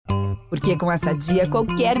Porque com a Sadia,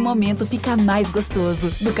 qualquer momento fica mais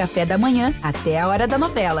gostoso. Do café da manhã até a hora da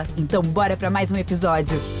novela. Então bora pra mais um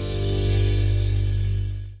episódio.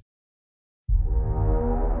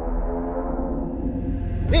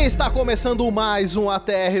 Está começando mais um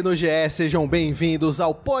ATR no GE, sejam bem-vindos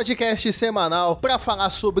ao podcast semanal para falar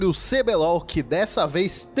sobre o CBLOL, que dessa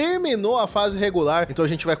vez terminou a fase regular, então a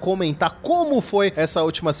gente vai comentar como foi essa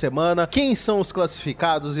última semana, quem são os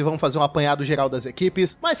classificados e vamos fazer um apanhado geral das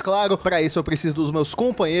equipes, mas claro, para isso eu preciso dos meus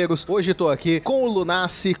companheiros. Hoje tô aqui com o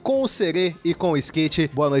Lunassi, com o Serê e com o Skit.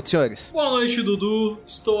 Boa noite, senhores. Boa noite, Dudu,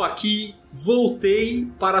 estou aqui. Voltei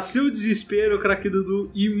para seu desespero, craque Dudu,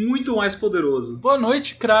 e muito mais poderoso. Boa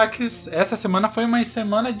noite, craques. Essa semana foi uma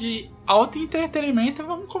semana de alto entretenimento.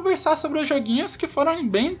 Vamos conversar sobre os joguinhos que foram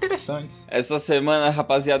bem interessantes. Essa semana,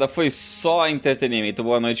 rapaziada, foi só entretenimento.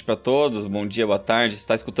 Boa noite pra todos, bom dia, boa tarde. Se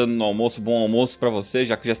tá escutando no almoço, bom almoço pra você,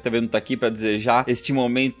 já que já está tá aqui pra desejar este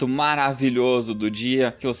momento maravilhoso do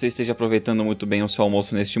dia, que você esteja aproveitando muito bem o seu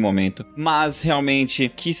almoço neste momento. Mas, realmente,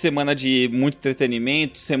 que semana de muito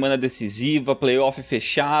entretenimento, semana decisiva, playoff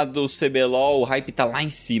fechado, CBLOL, o hype tá lá em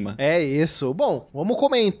cima. É isso. Bom, vamos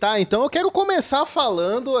comentar então. Eu quero começar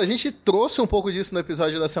falando, a gente trouxe um pouco disso no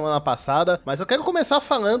episódio da semana passada, mas eu quero começar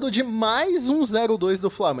falando de mais um 0-2 do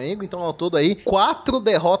Flamengo. Então, ao todo aí, 4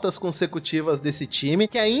 derrotas consecutivas desse time,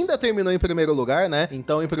 que ainda terminou em primeiro lugar, né?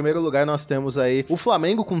 Então, em primeiro lugar, nós temos aí o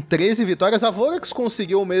Flamengo com 13 vitórias. A Vorax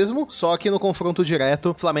conseguiu o mesmo, só que no confronto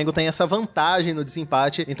direto, o Flamengo tem essa vantagem no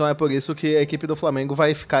desempate. Então, é por isso que a equipe do Flamengo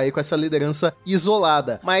vai ficar aí com essa liderança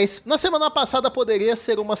isolada. Mas, na semana passada poderia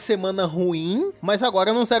ser uma semana ruim, mas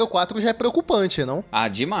agora no 0-4 já é preocupante, não? Ah,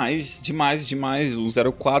 demais. O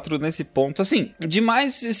 0-4 nesse ponto, assim,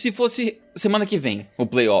 demais se fosse semana que vem, o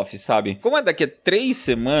playoff, sabe? Como é daqui a 3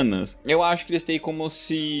 semanas, eu acho que eles têm como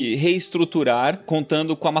se reestruturar,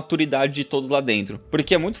 contando com a maturidade de todos lá dentro.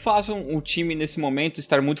 Porque é muito fácil o time, nesse momento,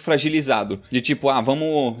 estar muito fragilizado. De tipo,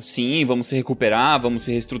 vamos se recuperar, vamos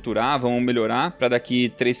se reestruturar, vamos melhorar, pra daqui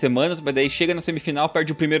 3 semanas, mas daí chega na semifinal,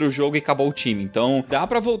 perde o primeiro jogo e acabou o time. Então, dá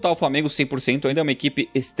pra voltar o Flamengo 100%, ainda é uma equipe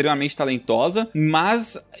extremamente talentosa,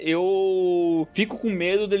 mas eu fico com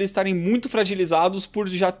medo deles estarem muito fragilizados por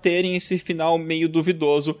já terem esse final meio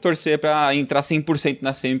duvidoso, torcer pra entrar 100%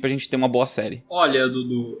 na semi pra gente ter uma boa série. Olha,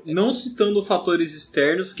 Dudu, não citando fatores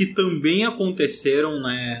externos que também aconteceram,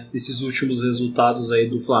 né, nesses últimos resultados aí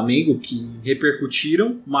do Flamengo, que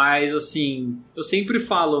repercutiram, mas assim, eu sempre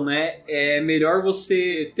falo, né, é melhor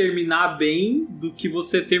você terminar bem do que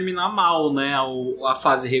você terminar mal, né, a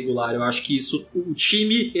fase regular. Eu acho que isso, o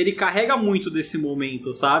time, ele carrega muito desse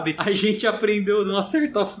momento, sabe? A gente aprendeu de uma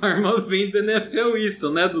certa forma vendo NFL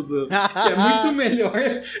isso, né, Dudu? Que é muito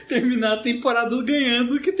melhor terminar a temporada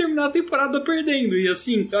ganhando do que terminar a temporada perdendo. E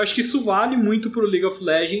assim, eu acho que isso vale muito pro League of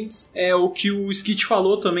Legends. É o que o Skit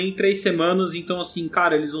falou também em 3 semanas. Então assim,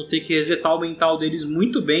 cara, eles vão ter que resetar o mental deles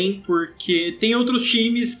muito bem, porque tem outros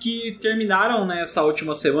times que terminaram nessa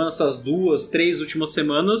última semana, essas 2, 3 últimas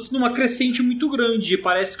semanas, numa crescente muito grande. E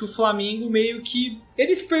parece que o Flamengo meio que...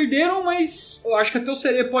 eles perderam, mas eu acho que até o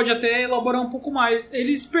Serê pode até elaborar um pouco mais.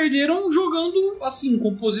 Eles perderam jogando, assim,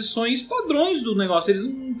 com posições padrões do negócio. Eles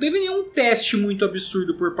não teve nenhum teste muito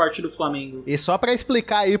absurdo por parte do Flamengo. E só pra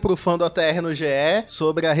explicar aí pro fã do ATR no GE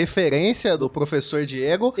sobre a referência do professor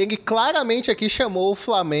Diego, ele claramente aqui chamou o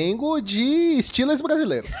Flamengo de Steelers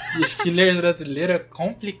brasileiro. Steelers brasileiro é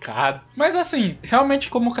complicado. Mas assim, realmente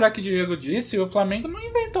como o craque Diego disse, o Flamengo não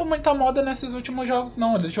inventou muita moda nesses últimos jogos,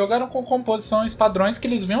 não. Eles jogaram com composições padrões que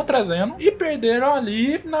eles vinham trazendo e perderam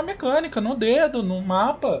ali na mecânica, no dedo, no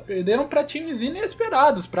mapa. Perderam pra times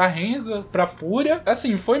inesperados, pra Renza, pra Fúria.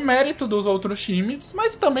 Assim, foi mérito dos outros times,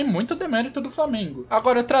 mas também muito demérito do Flamengo.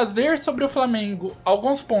 Agora, trazer sobre o Flamengo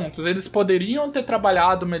alguns pontos. Eles poderiam ter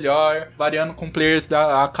trabalhado melhor, variando com players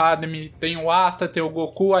da Academy. Tem o Asta, tem o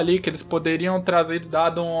Goku ali, que eles poderiam trazer,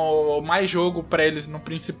 dado mais jogo pra eles no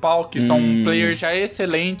principal, que são players já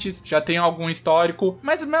excelentes, já tem algum histórico.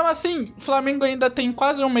 Mas mesmo assim, o Flamengo ainda tem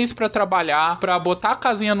quase um mês pra trabalhar, pra botar a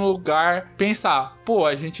casinha no lugar, pensar, pô,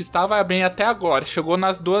 a gente estava bem até agora, chegou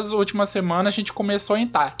nas 2 últimas semanas, a gente começou a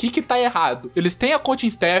entrar. O que tá errado? Eles têm a coaching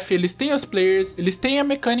staff, eles têm os players, eles têm a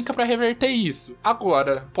mecânica pra reverter isso.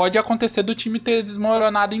 Agora, pode acontecer do time ter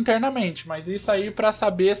desmoronado internamente, mas isso aí pra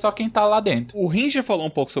saber é só quem tá lá dentro. O Ranger falou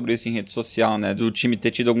um pouco sobre isso em rede social, né, do time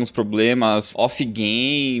ter tido alguns problemas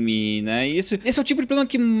off-game, né, e esse é o tipo de problema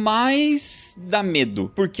que mais dá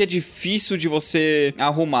medo, porque é difícil de você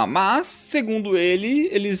arrumar, mas, segundo ele,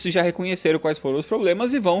 eles já reconheceram quais foram os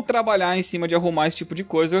problemas e vão trabalhar em cima de arrumar esse tipo de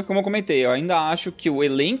coisa. Como eu comentei, eu ainda acho que o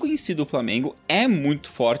elenco em si do Flamengo é muito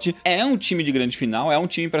forte, é um time de grande final, é um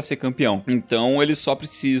time pra ser campeão. Então eles só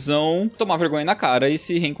precisam tomar vergonha na cara e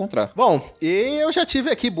se reencontrar. Bom, eu já tive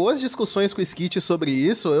aqui boas discussões com o Skit sobre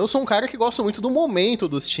isso. Eu sou um cara que gosta muito do momento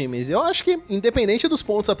dos times. Eu acho que, independente dos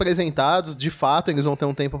pontos apresentados, de fato, eles vão ter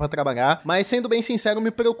um tempo pra trabalhar. Mas, sendo bem sincero,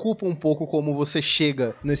 me preocupa um pouco como você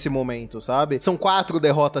chega nesse momento, sabe? São 4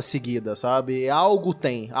 derrotas seguidas, sabe?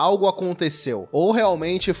 Algo aconteceu. Ou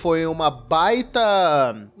realmente foi uma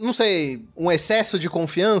baita, não sei, um excesso de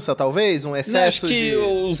confiança, talvez? Um excesso de... Acho que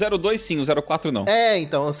o 0-2 sim, o 0-4 não.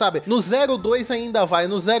 Então, sabe? No 0-2 ainda vai,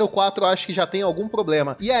 no 0-4 eu acho que já tem algum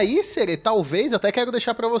problema. E aí, Sere, talvez, até quero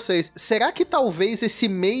deixar pra vocês, será que talvez esse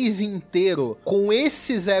mês inteiro, com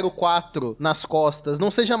esse 0-4 nas costas, não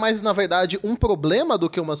seja mais, na verdade, um problema do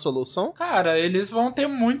que uma solução? Cara, eles vão ter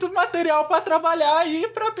muito material pra trabalhar aí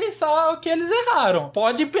pra pensar o que eles erraram.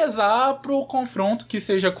 Pode pesar pro confronto que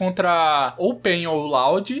seja contra ou PEN ou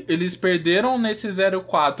Loud. Eles perderam nesse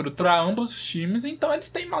 0-4 pra ambos os times, então eles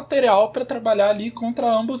têm material pra trabalhar ali contra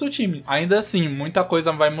ambos os times. Ainda assim, muita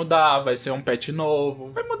coisa vai mudar, vai ser um patch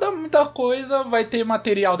novo, vai mudar muita coisa, vai ter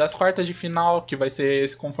material das quartas de final, que vai ser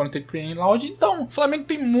esse confronto entre PEN e Loud. Então, o Flamengo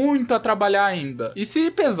tem muito a trabalhar ainda. E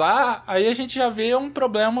se pesar, aí a gente já vê um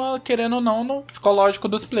problema, querendo ou não, no psicológico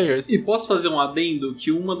dos players. E posso fazer um adendo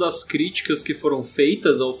que uma das críticas que foram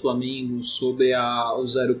feitas ao Flamengo sobre o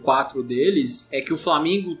 0-4 deles é que o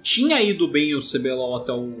Flamengo tinha ido bem o CBLOL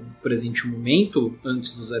até o presente momento,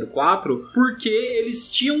 antes do 0-4, porque eles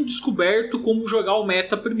tinham descoberto como jogar o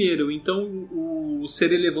meta primeiro. Então o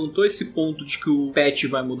Sere levantou esse ponto de que o patch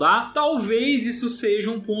vai mudar. Talvez isso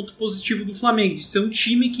seja um ponto positivo do Flamengo, de ser um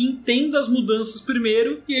time que entenda as mudanças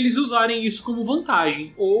primeiro e eles usarem isso como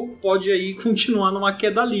vantagem. Ou pode aí continuar numa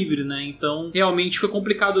queda livre, né? Então realmente foi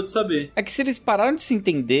complicado de saber. É que se eles pararam de se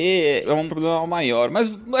entender, é um problema maior.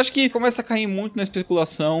 Mas acho que começa a cair muito na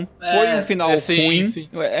especulação. Foi um final ruim, sim.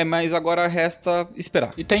 Mas agora resta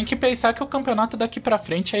esperar. E tem que pensar que o campeonato daqui pra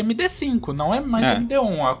frente é MD5, não é mais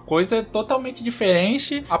MD1. A coisa é totalmente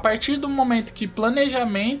diferente. A partir do momento que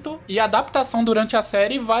planejamento e adaptação durante a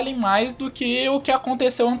série valem mais do que o que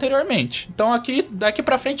aconteceu anteriormente. Então aqui, daqui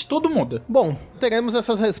pra frente, tudo muda. Bom, teremos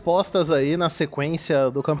essas respostas aí na sequência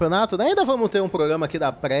do campeonato, né? Ainda vamos ter um programa aqui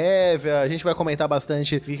da prévia, a gente vai comentar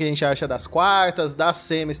bastante o que a gente acha das quartas, das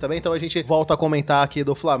semis também, então a gente volta a comentar aqui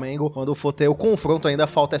do Flamengo quando for ter o confronto. Ainda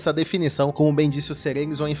falta essa definição, como bem disse o Sere,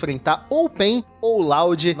 eles vão enfrentar ou PEN ou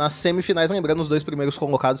Loud nas semifinais. Lembrando, os 2 primeiros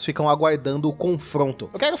colocados ficam aguardando o confronto.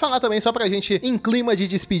 Eu quero falar também, só pra gente, em clima de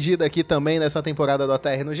despedida aqui também nessa temporada do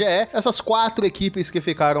ATR no GE, essas 4 equipes que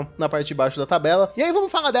ficaram na parte de baixo da tabela, e aí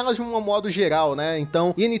vamos falar delas de um modo geral, né?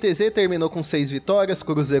 Então, INTZ terminou com 6 vitórias,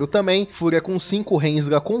 Cruzeiro também, Fúria com 5,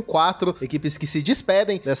 Rensga com 4, equipes que se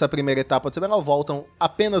despedem dessa primeira etapa do CBLOL, voltam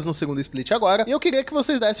apenas no segundo split agora, e eu queria que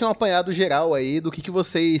vocês dessem um apanhado geral aí do que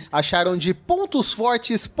vocês acharam de pontos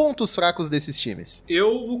fortes, pontos fracos desses times.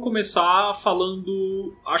 Eu vou começar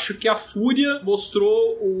falando, acho que a Fúria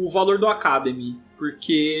mostrou o valor do Academy,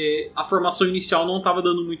 porque a formação inicial não estava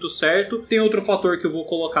dando muito certo. Tem outro fator que eu vou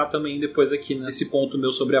colocar também depois aqui nesse ponto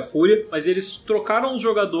meu sobre a Fúria, mas eles trocaram os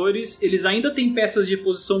jogadores, eles ainda têm peças de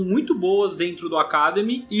reposição muito boas dentro do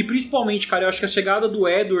Academy, e principalmente, cara, eu acho que a chegada do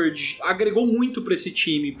Edward agregou muito pra esse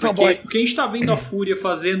time, porque o que a gente tá vendo a Fúria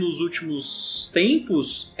fazer nos últimos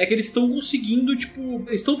tempos é que eles estão conseguindo,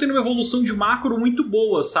 eles estão tendo uma evolução de macro muito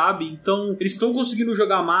boa, sabe? Então, eles estão conseguindo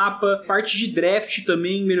jogar mapa, parte de draft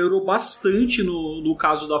também melhorou bastante no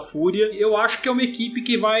caso da Fúria. Eu acho que é uma equipe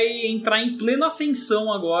que vai entrar em plena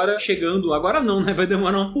ascensão agora, agora não, né? Vai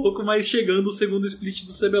demorar um pouco, mas chegando o segundo split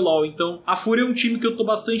do CBLOL. Então, a Fúria é um time que eu tô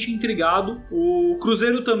bastante intrigado. O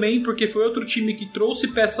Cruzeiro também, porque foi outro time que trouxe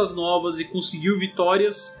peças novas e conseguiu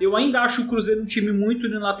vitórias. Eu ainda acho o Cruzeiro um time muito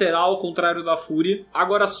unilateral, ao contrário da Fúria.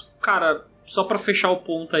 Agora, cara, só pra fechar o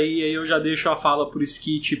ponto aí eu já deixo a fala pro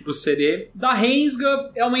Skit e pro Sere. Da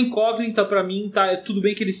Rensga é uma incógnita pra mim, tá? Tudo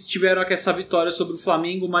bem que eles tiveram aqui essa vitória sobre o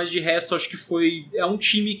Flamengo, mas de resto acho que é um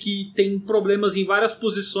time que tem problemas em várias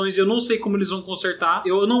posições e eu não sei como eles vão consertar.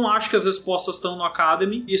 Eu não acho que as respostas estão no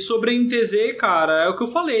Academy. E sobre a NTZ, cara, é o que eu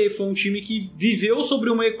falei, foi um time que viveu sobre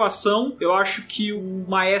uma equação. Eu acho que o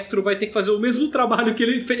Maestro vai ter que fazer o mesmo trabalho que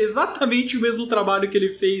ele fez, exatamente o mesmo trabalho que ele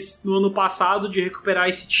fez no ano passado, de recuperar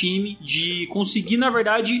esse time, de de conseguir, na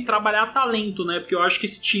verdade, trabalhar talento, né? Porque eu acho que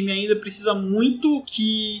esse time ainda precisa muito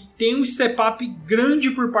que tenha um step-up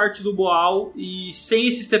grande por parte do Boal, e sem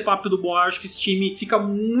esse step-up do Boal, acho que esse time fica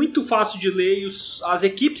muito fácil de ler, e as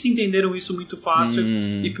equipes entenderam isso muito fácil,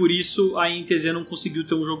 e por isso a INTZ não conseguiu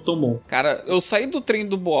ter um jogo tão bom. Cara, eu saí do trem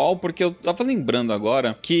do Boal porque eu tava lembrando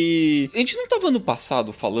agora que a gente não tava no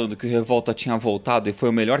passado falando que o Revolta tinha voltado e foi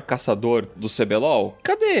o melhor caçador do CBLOL?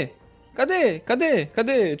 Cadê?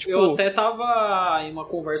 Tipo... Eu até tava em uma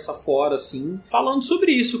conversa fora, assim, falando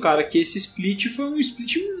sobre isso, cara, que esse split foi um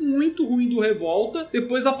split muito ruim do Revolta,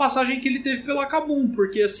 depois da passagem que ele teve pela Kabum,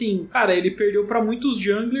 porque, assim, cara, ele perdeu pra muitos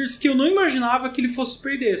junglers que eu não imaginava que ele fosse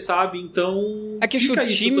perder, sabe? Então... É que acho que o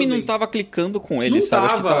time não tava clicando com ele, não sabe?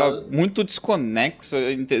 Tava. Acho que tava muito desconexo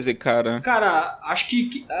em TZ, cara. Cara, acho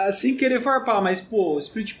que sem querer farpar, mas, pô, o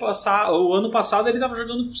split passado, o ano passado ele tava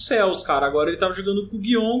jogando com o Cells, cara, agora ele tava jogando com o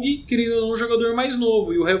Guiong, querendo um jogador mais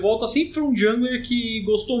novo, e o Revolta sempre foi um jungler que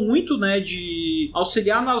gostou muito, né, de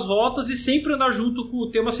auxiliar nas rotas e sempre andar junto com,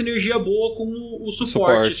 ter uma sinergia boa com o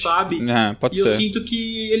suporte. Sabe? Pode ser. E eu sinto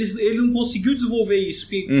que ele não conseguiu desenvolver isso,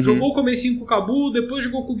 porque jogou o comecinho com o Kabu, depois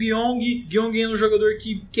jogou com o Guiong é um jogador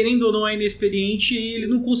que, querendo ou não, é inexperiente, e ele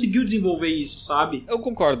não conseguiu desenvolver isso, sabe? Eu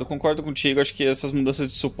concordo contigo, acho que essas mudanças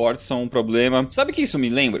de suporte são um problema. Sabe o que isso me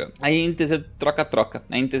lembra? A INTZ troca-troca,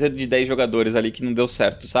 a INTZ de 10 jogadores ali que não deu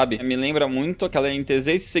certo, sabe? Me lembra muito aquela NTZ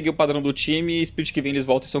e se seguir o padrão do time, e split que vem eles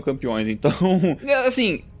voltam e são campeões. Então,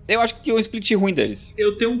 assim, eu acho que é um split ruim deles.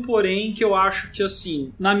 Eu tenho um porém que eu acho que,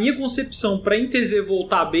 assim, na minha concepção, pra NTZ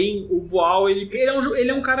voltar bem, o Boal, ele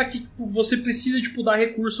é um cara que tipo, você precisa, tipo, dar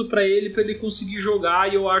recurso pra ele conseguir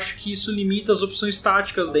jogar, e eu acho que isso limita as opções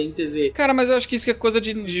táticas da NTZ. Cara, mas eu acho que isso é coisa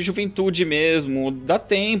de juventude mesmo, dá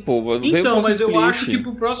tempo. Então, mas eu acho que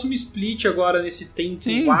pro próximo split agora, nesse tempo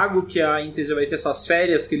vago que a NTZ vai ter, essas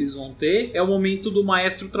férias que eles vão ter, é o momento do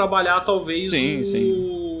Maestro trabalhar, talvez,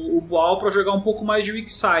 o Boal pra jogar um pouco mais de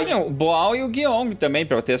weak side. O Boal e o Guiong também,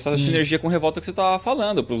 pra ter essa sinergia com o Revolta que você tava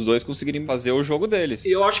falando, pros dois conseguirem fazer o jogo deles.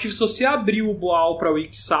 Eu acho que se você abrir o Boal pra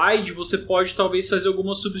weak side, você pode talvez fazer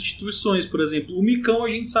algumas substituições. Por exemplo, o Micão a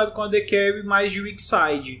gente sabe com a AD Carry mais de weak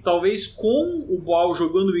side. Talvez com o Boal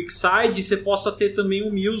jogando weak side, você possa ter também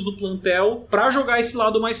o Mills no plantel pra jogar esse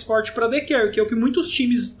lado mais forte pra AD Carry, que é o que muitos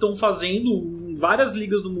times estão fazendo em várias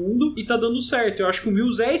ligas do mundo e tá dando certo. Eu acho que o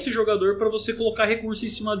Mills é esse jogador pra você colocar recurso em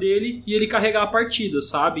cima dele e ele carregar a partida,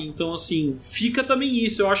 sabe? Então, assim, fica também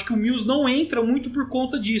isso. Eu acho que o Mills não entra muito por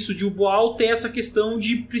conta disso, de o Boal ter essa questão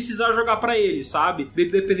de precisar jogar pra ele, sabe?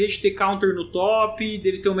 Dele depender de ter counter no top,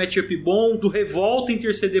 dele ter um matchup bom, do Revolta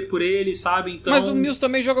interceder por ele, sabe? Então... Mas o Mills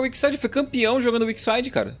também joga weak side, foi campeão jogando weak side,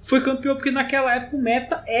 cara. Foi campeão porque naquela época o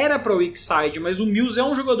meta era pra weak side, mas o Mills é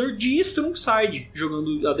um jogador de strong side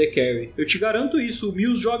jogando AD Carry. Eu te garanto isso, o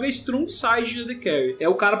Mills joga strong side de AD Carry. É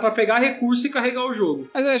o cara pra pegar recurso e carregar o jogo.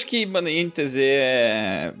 Mas eu acho que, mano, INTZ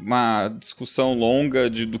é uma discussão longa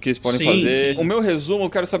do que eles podem fazer. O meu resumo, eu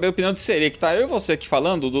quero saber a opinião do Serê, que tá eu e você aqui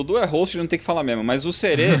falando, o Dudu é host, não tem que falar mesmo, mas o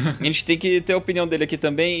Serê, a gente tem que ter a opinião dele aqui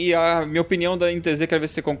também, e a minha opinião da INTZ, quero ver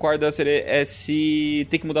se você concorda, Serê, é se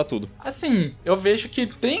tem que mudar tudo. Assim, eu vejo que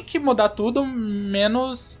tem que mudar tudo,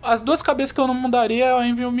 menos as duas cabeças que eu não mudaria é o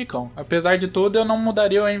Envy e o Micão. Apesar de tudo, eu não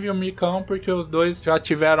mudaria o Envy e o Micão, porque os dois já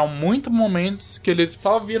tiveram muitos momentos que eles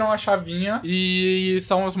só viram a chavinha e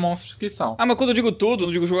são os monstros que são. Ah, mas quando eu digo tudo, eu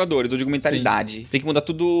não digo jogadores, eu digo mentalidade. Sim. Tem que mudar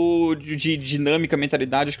tudo de dinâmica,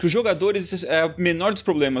 mentalidade. Acho que os jogadores é o menor dos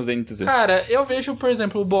problemas da NTZ. Cara, eu vejo, por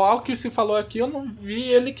exemplo, o Boal que se falou aqui, eu não vi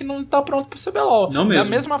ele que não tá pronto pro CBLOL. Não mesmo. Da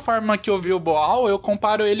mesma forma que eu vi o Boal, eu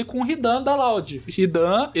comparo ele com o Hidan da Loud.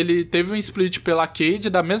 Hidan, ele teve um split pela Cade,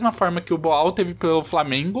 da mesma forma que o Boal teve pelo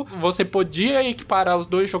Flamengo. Você podia equiparar os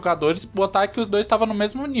dois jogadores, botar que os dois estavam no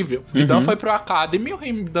mesmo nível. O Hidan foi pro Academy, o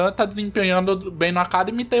Hidan tá desempenhando bem no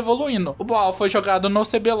Academy e tá evoluindo. O Boal foi jogado no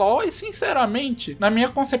CBLOL e, sinceramente, na minha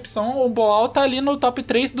concepção, o Boal tá ali no top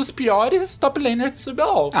 3 dos piores top laners do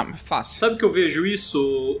CBLOL. Ah, mas fácil. Sabe que eu vejo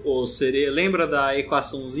isso, ô Serê? Lembra da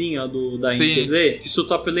equaçãozinha da NTZ? Que se o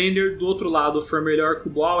top laner do outro lado for melhor que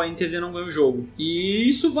o Boal, a NTZ não ganha o jogo. E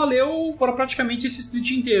isso valeu para praticamente esse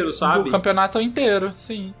split inteiro, sabe? Do campeonato inteiro,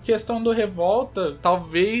 sim. Questão do Revolta,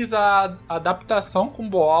 talvez a adaptação com o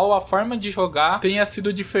Boal, a forma de jogar, tenha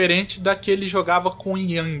sido diferente da que ele jogava com o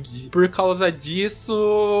Yang. Por causa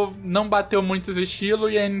disso, não bateu muitos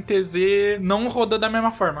estilos e a NTZ não rodou da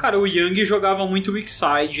mesma forma. Cara, o Yang jogava muito weak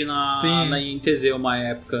side na NTZ uma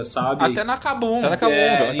época, sabe? Até na Kabum.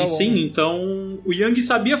 Sim, então o Yang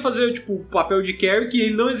sabia fazer, tipo, o papel de carry, que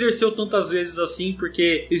ele não exerceu tantas vezes assim,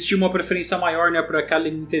 porque eles tinham uma preferência maior, né, pra aquela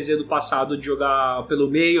NTZ do passado de jogar pelo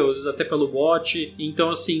meio, às vezes até pelo bot. Então,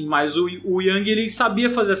 assim, mas o o Yang, ele sabia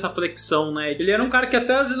fazer essa flexão, né? Ele era um cara que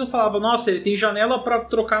até às vezes eu falava, nossa, ele tem janela pra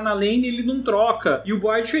trocar na lane e ele não troca. E o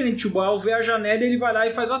Boy é diferente, o Boy vê a janela e ele vai lá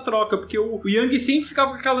e faz a troca, porque o Yang sempre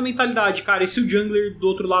ficava com aquela mentalidade, cara, e se o jungler do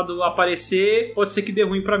outro lado aparecer, pode ser que dê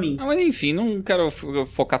ruim pra mim. Mas enfim, não quero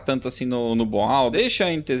focar tanto assim no Boal, deixa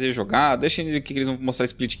a NTZ jogar, deixa que eles vão mostrar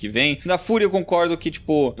split que vem. Da Fúria eu concordo que,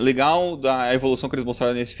 tipo, legal da evolução que eles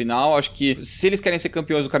mostraram nesse final, acho que se eles querem ser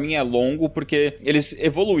campeões, o caminho é longo, porque eles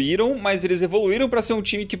evoluíram, mas eles evoluíram pra ser um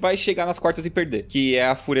time que vai chegar nas quartas e perder, que é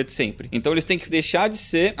a Fúria de sempre. Então eles têm que deixar de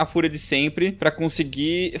ser a Fúria de sempre pra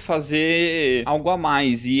conseguir fazer algo a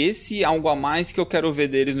mais, e esse algo a mais que eu quero ver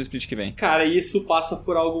deles no split que vem. Cara, isso passa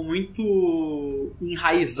por algo muito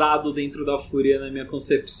enraizado dentro da Fúria, na minha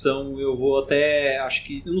concepção. Eu vou até, acho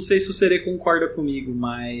que, eu não sei se o Serê concorda comigo,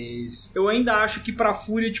 mas eu ainda acho que pra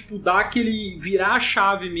Fúria, tipo, dar aquele, virar a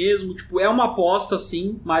chave mesmo, tipo, é uma aposta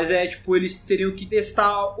sim, mas é, tipo, eles teriam que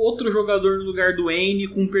testar outro jogador no lugar do N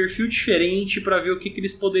com um perfil diferente pra ver o que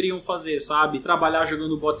eles poderiam fazer, sabe? Trabalhar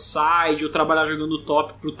jogando bot side, ou trabalhar jogando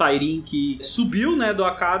top pro Tyrion, que subiu, né, do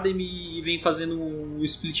Academy e vem fazendo um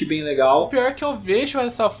split bem legal. O pior é que eu vejo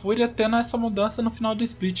essa Fúria tendo essa mudança no final do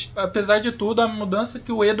split. Apesar de tudo, a mudança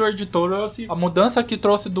que o Edward trouxe, a mudança que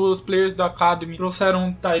trouxe dos players do Academy, trouxeram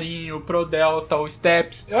o Tyrion, o Pro Delta, o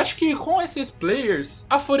Steps. Eu acho que com esses players,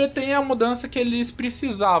 a Fúria tem a mudança que eles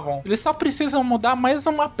precisavam. Eles só precisam mudar mais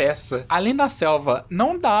uma peça. Ali na selva,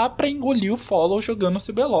 não dá pra engolir o Follow jogando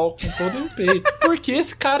CBLOL, com todo respeito. Porque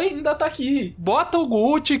esse cara ainda tá aqui. Bota o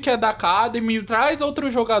Gucci, que é da Academy, traz outro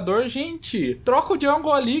jogador. Gente, troca o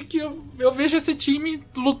jungle ali que eu vejo esse time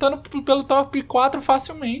lutando pelo top 4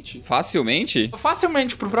 facilmente. Facilmente?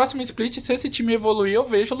 Facilmente. Pro próximo split, se esse time evoluir, eu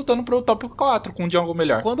vejo lutando pro top 4 com um jungle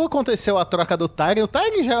melhor. Quando aconteceu a troca do Tyrion, o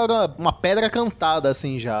Tyrion já era uma pedra cantada,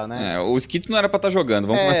 assim, já, né? O Skito não era pra estar jogando,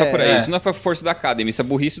 vamos começar por aí. Isso não foi força da Academy, isso é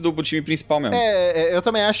burrice do time principal mesmo. Eu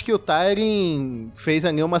também acho que o Tyrion fez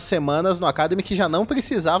ali umas semanas no Academy que já não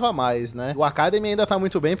precisava mais, né? O Academy ainda tá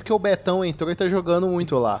muito bem porque o Betão entrou e tá jogando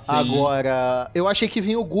muito lá. Sim. Agora, eu achei que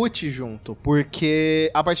vinha o Gucci junto,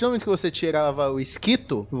 porque a partir do momento que você tirava o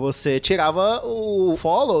Skito, você tirava o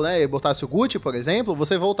Follow, né? E botasse o Gucci, por exemplo,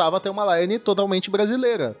 você voltava a ter uma lane totalmente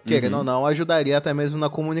brasileira. Querendo ou não, ajudaria até mesmo na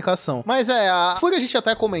comunicação. Mas a Fúria a gente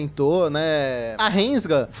até comentou, né? A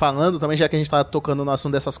Rensga, falando também, já que a gente tá tocando no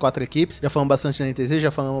assunto dessas 4 equipes, já falamos bastante da NTZ,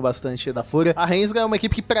 já falamos bastante da Fúria. A Rensga é uma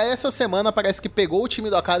equipe que pra essa semana parece que pegou o time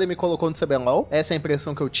do Academy e colocou no CBLOL. Essa é a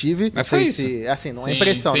impressão que eu tive. Mas não sei foi se... Assim, não sim, é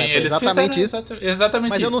impressão, sim, né? Foi exatamente isso. Exatamente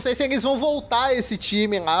Mas isso. eu não sei se eles vão voltar esse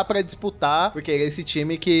time lá pra disputar, porque é esse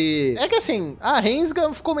time que... É que assim, a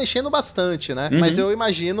Rensga ficou mexendo bastante, né? Mas eu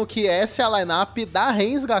imagino que essa é a lineup da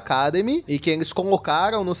Rensga Academy e que eles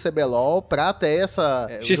colocaram no CBLOL pra ter essa...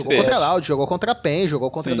 Jogou contra a Loud, jogou contra a PEN, jogou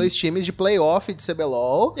contra 2 times de playoff de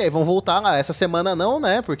CBLOL. E aí vão voltar lá. Essa semana não,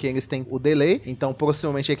 né? Porque eles têm o delay. Então,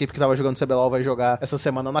 possivelmente, a equipe que tava jogando CBLOL vai jogar essa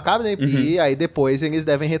semana na Academy. E aí, depois, eles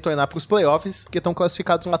devem retornar pros playoffs, que estão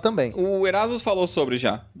classificados lá também. O Erasus falou sobre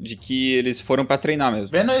já, de que eles foram pra treinar mesmo.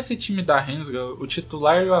 Vendo esse time da Rensga, o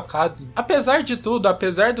titular e o Academy, apesar de tudo,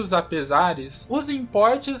 apesar dos apesares, os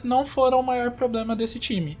importes não foram o maior problema desse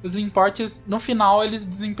time. Os importes, no final, eles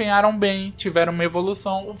desempenharam bem, tiveram uma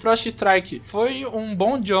evolução. O Frost Strike foi um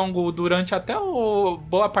bom jungle durante até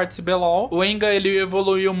boa parte do CBLOL. O Enga, ele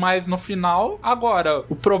evoluiu mais no final. Agora,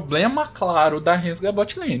 o problema, claro, da Rensga é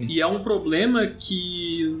bot lane. E é um problema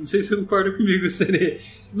que, não sei se você concorda comigo, Serê,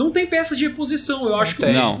 não tem peça de reposição. Eu acho que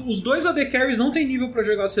os 2 AD Carries não tem nível pra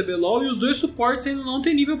jogar CBLOL e os 2 suportes ainda não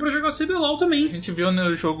tem nível pra jogar CBLOL também. A gente viu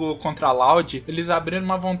no jogo contra a Loud, eles abriram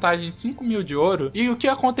uma vantagem de 5 mil de ouro. E o que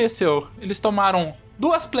aconteceu? Eles tomaram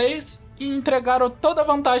 2 plays e entregaram toda a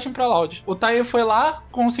vantagem pra Loud. O Tai foi lá,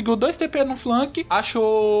 conseguiu 2 TP no flank,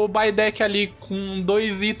 achou o buyback ali com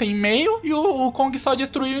 2 itens e meio, e o Kong só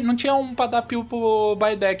destruiu, não tinha um pra dar peel pro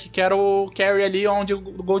buyback, que era o carry ali onde o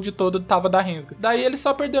gold todo tava da Rensga. Daí eles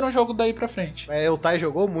só perderam o jogo daí pra frente. O Tai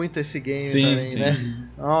jogou muito esse game também, né?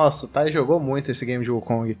 Nossa, o Tai jogou muito esse game de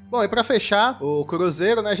Wukong. Bom, e pra fechar, o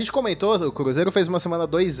Cruzeiro, né? A gente comentou, o Cruzeiro fez uma semana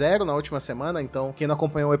 2-0 na última semana, então quem não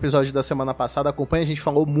acompanhou o episódio da semana passada, acompanha, a gente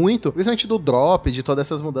falou muito, principalmente do drop, de todas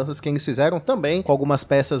essas mudanças que eles fizeram também, com algumas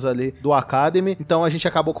peças ali do Academy. Então a gente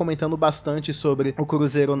acabou comentando bastante sobre o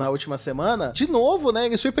Cruzeiro na última semana. De novo, né,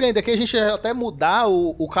 ele surpreende. Aqui a gente até mudar,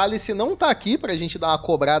 o Cálice não tá aqui pra gente dar uma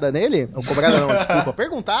cobrada nele. Ou cobrada não, desculpa.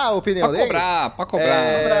 Perguntar a opinião dele. Pra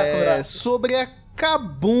cobrar. Sobre a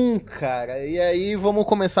Kabum, cara. E aí vamos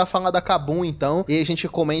começar a falar da Kabum, então. E aí a gente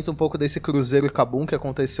comenta um pouco desse Cruzeiro e Kabum que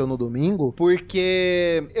aconteceu no domingo,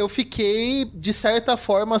 porque eu fiquei, de certa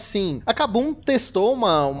forma, assim... A Kabum testou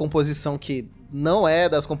uma composição que não é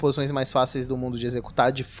das composições mais fáceis do mundo de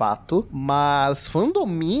executar, de fato, mas foi um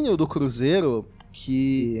domínio do Cruzeiro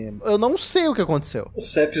que eu não sei o que aconteceu. O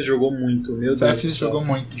Cephas jogou muito, meu Deus. O Cephas jogou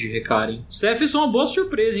muito. De Recaren. O Cephas foi uma boa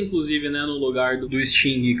surpresa, inclusive, né, no lugar do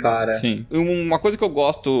Sting, cara. Sim. Uma coisa que eu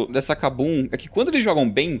gosto dessa Kabum é que quando eles jogam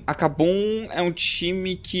bem, a Kabum é um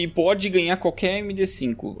time que pode ganhar qualquer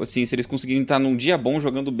MD5. Assim, se eles conseguirem estar num dia bom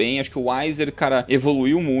jogando bem, acho que o Weiser, cara,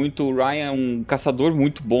 evoluiu muito, o Ryan é um caçador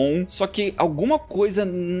muito bom, só que alguma coisa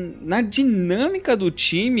na dinâmica do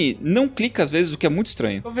time não clica às vezes, o que é muito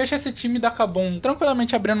estranho. Eu vejo esse time da Kabum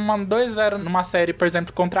tranquilamente abrindo uma 2-0 numa série, por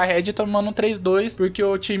exemplo, contra a Red, tomando um 3-2, porque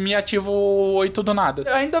o time ativa o 8 do nada.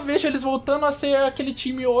 Eu ainda vejo eles voltando a ser aquele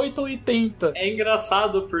time 8-80. É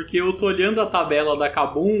engraçado, porque eu tô olhando a tabela da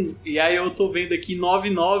Kabum, e aí eu tô vendo aqui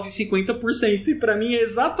 9-9, 50%, e pra mim é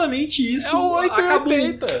exatamente isso. É o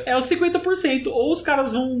 8-80. É o 50%. Ou os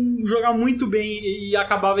caras vão jogar muito bem e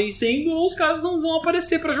acabar vencendo, ou os caras não vão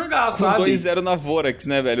aparecer pra jogar, sabe? 2-0 na Vorax,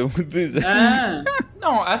 né, velho? 2-0. É.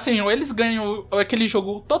 Não, assim, ou eles ganham aquele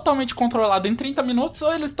jogo totalmente controlado em 30 minutos,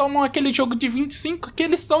 ou eles tomam aquele jogo de 25 que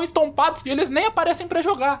eles são estompados e eles nem aparecem pra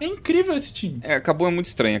jogar. É incrível esse time. É, a Kabum é muito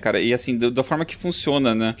estranha, cara. E assim, da forma que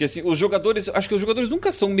funciona, né? Porque assim, os jogadores, acho que os jogadores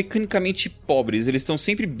nunca são mecanicamente pobres. Eles estão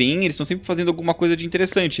sempre bem, eles estão sempre fazendo alguma coisa de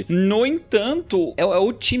interessante. No entanto, é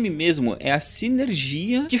o time mesmo, é a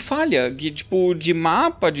sinergia que falha. Que, tipo, de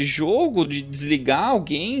mapa, de jogo, de desligar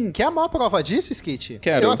alguém. Quer a maior prova disso, Skit?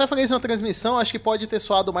 Quero. Eu até falei isso na transmissão, acho que pode ter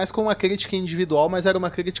soado mais como uma crítica individual, mas era uma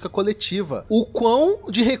crítica coletiva. O quão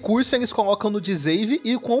de recurso eles colocam no Dzave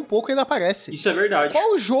e o quão pouco ele aparece. Isso é verdade.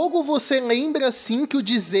 Qual jogo você lembra, assim, que o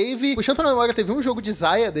Dzave... Puxando pra memória, teve um jogo de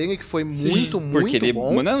Zaya dele que foi muito Porque ele,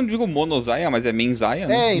 bom. não digo Monozaya, mas é main Zaya,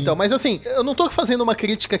 né? É, então, mas assim, eu não tô fazendo uma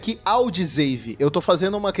crítica aqui ao Dzave, eu tô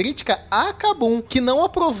fazendo uma crítica à Kabum, que não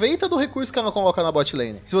aproveita do recurso que ela coloca na bot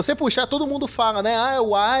lane. Se você puxar, todo mundo fala, né, é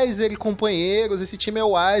o Weiser e companheiros, esse time é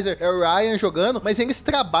o Weiser, é o Ryan jogando, mas eles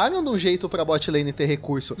trabalham de um jeito pra bot lane ter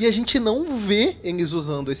recurso, e a gente não vê eles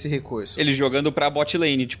usando esse recurso. Eles jogando pra bot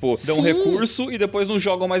lane, tipo, dão um recurso e depois não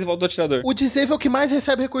jogam mais em volta do atirador. O Dzave é o que mais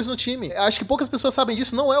recebe recurso no time. Acho que poucas pessoas sabem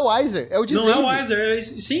disso, não é o Weiser, é o Dzave. Não é o Weiser,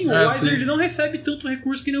 sim, o Weiser ele não recebe tanto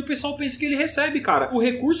recurso que nem o pessoal pensa que ele recebe, cara. O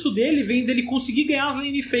recurso dele vem dele conseguir ganhar as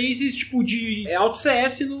lane phases, tipo, de auto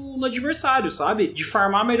CS no adversário, sabe? De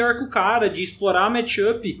farmar melhor que o cara, de explorar a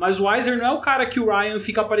matchup. Mas o Weiser não é o cara que o Ryan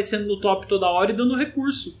fica aparecendo no top toda hora e dando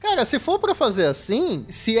recurso. Cara, se for pra fazer assim,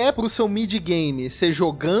 se é pro seu mid-game ser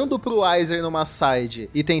jogando pro Weiser numa side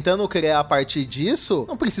e tentando criar a partir disso,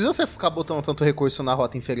 não precisa você ficar botando tanto recurso na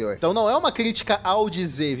rota inferior. Então não é uma crítica ao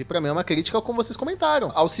Dzave, pra mim é uma crítica, como vocês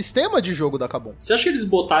comentaram, ao sistema de jogo da Kabum. Você acha que eles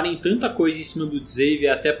botarem tanta coisa em cima do Dzave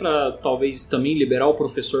até pra talvez também liberar o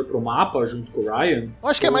professor pro mapa junto com o Ryan? Eu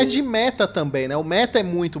acho que é mais de meta também, né? O meta é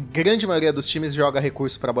muito, grande maioria dos times joga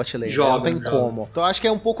recurso pra bot lane, joga, não tem como. Então eu acho que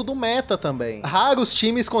é um pouco do meta também. Raros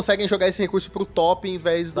times conseguem jogar esse recurso pro top em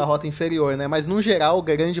vez da rota inferior, né? Mas no geral,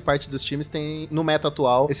 grande parte dos times tem, no meta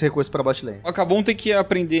atual, esse recurso pra bot lane. O Kabum tem que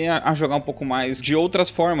aprender a jogar um pouco mais de outras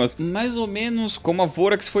formas, mais ou menos como a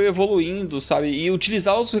Vorax foi evoluindo, sabe? E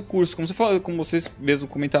utilizar os recursos, como você falou, como vocês mesmo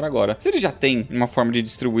comentaram agora. Se ele já tem uma forma de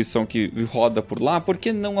distribuição que roda por lá, por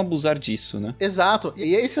que não abusar disso, né? Exato.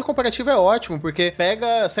 E esse comparativo é ótimo, porque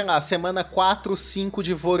pega, sei lá, semana 4, 5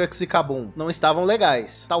 de Vorax e Kabum. Não estavam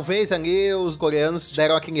legais. Talvez ali os coreanos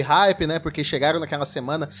deram aquele hype, né? Porque chegaram naquela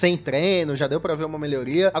semana sem treino, já deu pra ver uma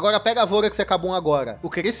melhoria. Agora pega a Vorax e a Kabum agora. O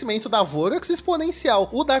crescimento da Vorax é exponencial.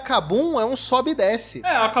 O da Kabum é um sobe e desce.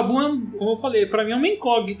 É, a Kabum, como eu falei, pra mim é uma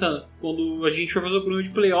incógnita. Quando a gente for fazer o programa de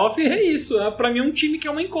playoff, é isso. Pra mim é um time que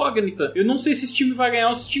é uma incógnita. Eu não sei se esse time vai ganhar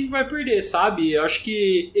ou se esse time vai perder, sabe? Eu acho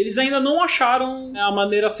que eles ainda não acharam a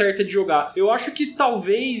maneira certa de jogar. Eu acho que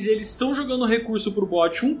talvez eles estão jogando recurso pro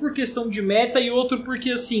bot, um por questão de meta e outro porque,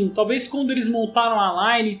 assim, talvez quando eles montaram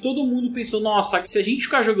a line, todo mundo pensou, nossa, se a gente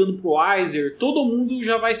ficar jogando pro Weiser, todo mundo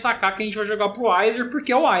já vai sacar que a gente vai jogar pro Weiser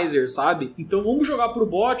porque é o Weiser, sabe? Então vamos jogar pro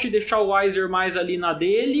bot, deixar o Weiser mais ali na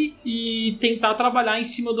dele e tentar trabalhar em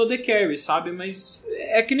cima do AD Carry, sabe? Mas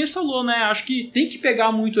é que nem você falou, né? Acho que tem que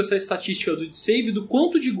pegar muito essa estatística do save, do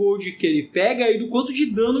quanto de gold que ele pega e do quanto de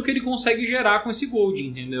dano que ele consegue gerar com esse gold,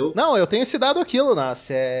 entendeu? Não, eu tenho esse dado aquilo,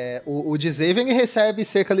 Nasce. O Dzave, ele recebe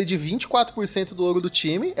cerca ali de 24% do ouro do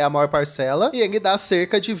time, é a maior parcela, e ele dá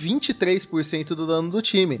cerca de 23% do dano do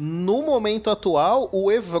time. No momento atual,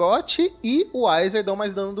 o Evrot e o Weiser dão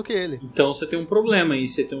mais dano do que ele. Então você tem um problema aí,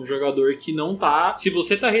 você tem um jogador que não tá... Se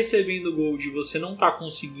você tá recebendo gold e você não tá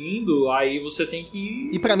conseguindo, aí você tem que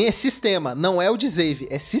E pra mim é sistema, não é o Dzave,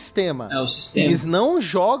 é sistema. É o sistema. Eles não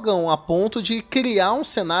jogam a ponto de criar um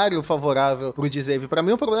cenário favorável pro Dzave. Pra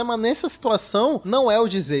mim o problema nessa situação não é o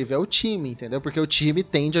Dzave, é o time, entendeu? Porque o time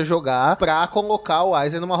tende a jogar pra colocar o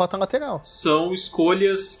Weiser numa rota lateral. São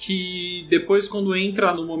escolhas que depois, quando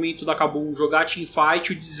entra no momento da Kabum jogar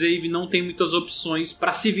teamfight, o Dzave não tem muitas opções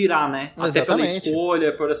pra se virar, né? Exatamente. Até pela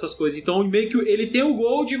escolha, por essas coisas. Então meio que ele tem o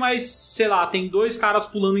Gold, mas sei lá, tem 2 caras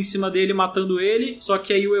pulando em cima dele, matando ele, só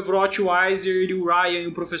que aí o Evrot, o Weiser e o Ryan e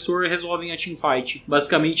o professor resolvem a teamfight.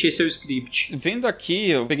 Basicamente esse é o script. Vendo aqui,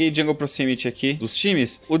 eu peguei Jungle Proximity aqui dos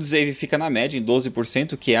times, o Dzave fica na média em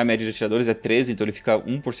 12%, que é a média de atiradores, é 13%, então ele fica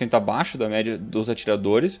 1% abaixo da média dos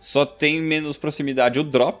atiradores. Só tem menos proximidade o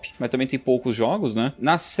Drop, mas também tem poucos jogos, né?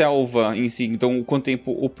 Na selva em si, então quanto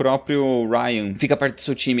tempo o próprio Ryan fica perto do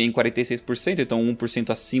seu time em 46%, então 1%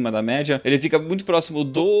 acima da média. Ele fica muito próximo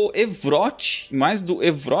do Evrot, mais do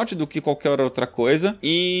Evrot do que qualquer outra coisa,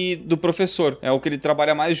 e do professor, é o que ele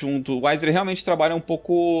trabalha mais junto. O Weiser realmente trabalha um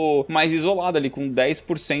pouco mais isolado ali, com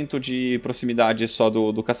 10% de proximidade só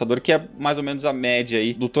do caçador, que é mais ou menos a média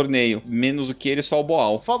aí do torneio, menos do que ele, só o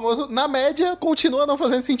Boal. O famoso, na média, continua não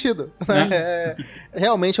fazendo sentido. É,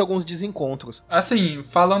 realmente alguns desencontros. Assim,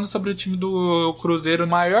 falando sobre o time do Cruzeiro, o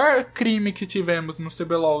maior crime que tivemos no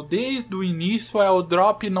CBLOL desde o início é o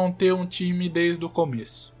Drop não ter um time desde o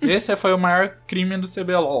começo. Esse foi o maior crime do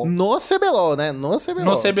CBLOL. No CBLOL, né? No CBLOL.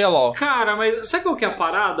 No CBLOL. Cara, mas sabe qual que é a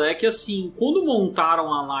parada? É que assim, quando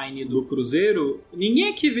montaram a line do Cruzeiro, ninguém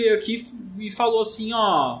aqui veio aqui e falou assim,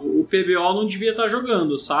 ó, o PBO não devia estar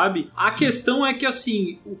jogando, sabe? A questão é que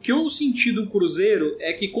assim, o que eu senti do Cruzeiro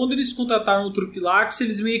é que quando eles contrataram o Truquilax,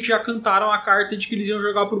 eles meio que já cantaram a carta de que eles iam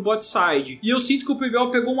jogar pro bot side. E eu sinto que o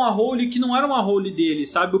PBO pegou uma role que não era uma role dele,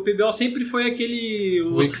 sabe? O PBO sempre foi aquele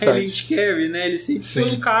o silent carry, né? Ele sempre foi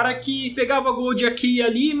um cara que pegava gold aqui e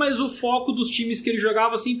ali, mas o foco dos times que ele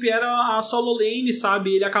jogava sempre era a solo lane,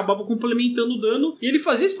 sabe? Ele acabava complementando o dano e ele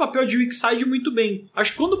fazia esse papel de weak side muito bem.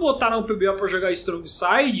 Acho que quando botaram o PBO pra jogar strong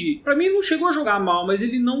side, pra mim ele não chegou a jogar mal, mas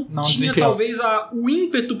ele não tinha talvez o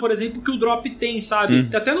ímpeto, por exemplo, que o Drop tem, sabe?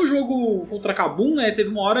 Até no jogo contra Kabum, né? Teve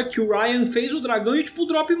uma hora que o Ryan fez o dragão e tipo, o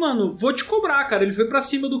Drop, mano, vou te cobrar, cara. Ele foi pra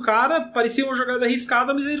cima do cara, parecia uma jogada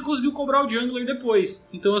arriscada, mas ele conseguiu cobrar o jungler depois.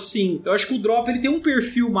 Então assim, eu acho que o Drop ele tem um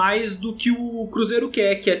perfil mais do que o Cruzeiro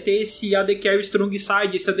quer, que é ter esse AD Carry strong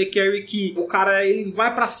side, esse AD Carry que o cara, ele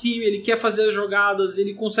vai pra cima, ele quer fazer as jogadas,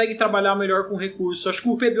 ele consegue trabalhar melhor com recursos. Acho que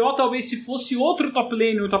o PBO talvez se fosse outro top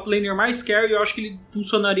laner, um top laner mais carry, eu acho que ele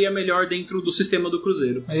funcionaria melhor dentro do sistema do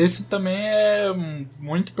Cruzeiro. Esse também é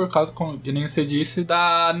muito por causa, como nem você disse,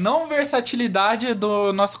 da não versatilidade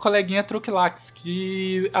do nosso coleguinha Truquilax,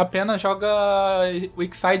 que apenas joga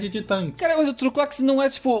weak side de tanques. Cara, mas o Truquilax não é,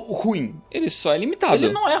 tipo, ruim. Ele só é limitado. Ele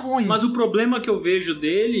não é ruim. Mas o problema que eu vejo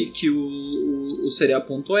dele, que o Seria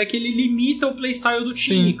apontou, é que ele limita o playstyle do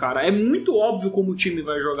time, cara. É muito óbvio como o time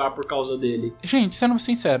vai jogar por causa dele. Gente, sendo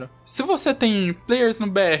sincero, se você tem players no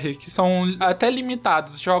BR que são até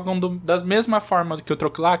limitados, jogam da mesma forma do que o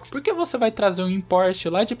Truquilax, por que você vai trazer um import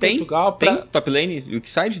lá de Portugal pra... Tem top lane e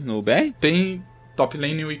Weakside no BR? Tem top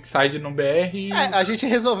lane e Weakside no BR. A gente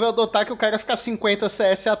resolveu adotar que o cara ficar 50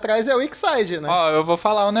 CS atrás é o Weakside, né? Ó, eu vou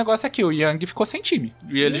falar um negócio aqui, o Yang ficou sem time,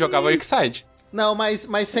 e ele jogava Weakside. Não, mas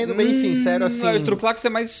sendo bem sincero, assim... O Truquilax é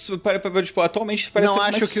mais... Tipo, atualmente parece não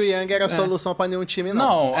mais... acho que o Yang era a solução pra nenhum time,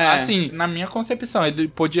 não. Não, assim, na minha concepção, ele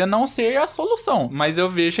podia não ser a solução, mas eu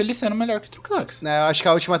vejo ele sendo melhor que o Truquilax. Eu acho que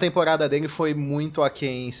a última temporada dele foi muito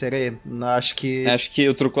aquém, Serê. Acho que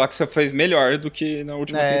o Truquilax fez melhor do que na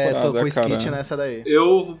última temporada, tô com o Skit nessa daí.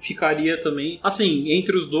 Eu ficaria também... Assim,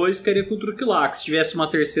 entre os dois, ficaria com o Truquilax. Se tivesse uma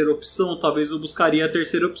terceira opção, talvez eu buscaria a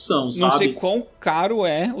terceira opção, sabe? Não sei quão caro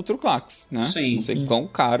é o Truquilax, né? Sim. Não sei quão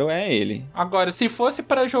caro é ele. Agora, se fosse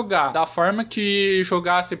pra jogar da forma que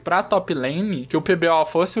jogasse pra top lane, que o PBO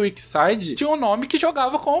fosse o Weakside, tinha um nome que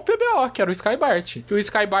jogava com o PBO, que era o Skybart. Que o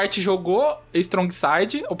Skybart jogou Strong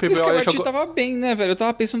Side, o PBO o Skybart jogou... tava bem, né, velho? Eu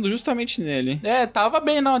tava pensando justamente nele. Tava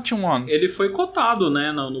bem na Team One. Ele foi cotado,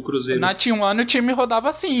 né, no Cruzeiro. Na Team One o time rodava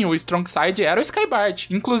assim, o Strong Side era o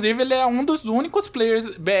Skybart. Inclusive, ele é um dos únicos players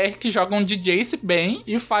BR que jogam de Jace bem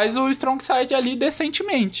e faz o Strong Side ali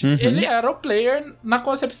decentemente. Ele era o player na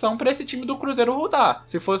concepção pra esse time do Cruzeiro rodar,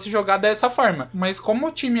 se fosse jogar dessa forma. Mas como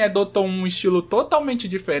o time adotou um estilo totalmente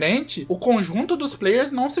diferente, o conjunto dos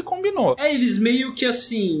players não se combinou. Eles meio que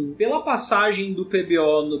assim, pela passagem do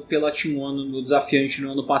PBO pela Team One no desafiante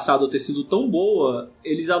no ano passado ter sido tão boa,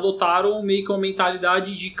 eles adotaram meio que uma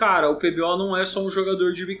mentalidade de, cara, o PBO não é só um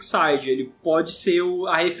jogador de weak side, ele pode ser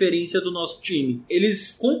a referência do nosso time.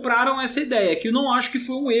 Eles compraram essa ideia, que eu não acho que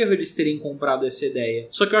foi um erro eles terem comprado essa ideia.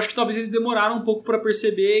 Só que eu acho que talvez eles demoraram demoraram um pouco pra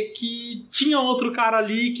perceber que tinha outro cara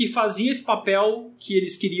ali que fazia esse papel que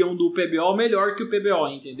eles queriam do PBO melhor que o PBO,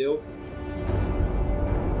 entendeu?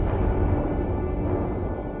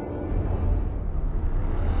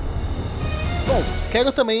 Bom,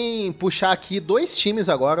 quero também puxar aqui 2 times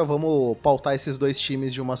agora, vamos pautar esses 2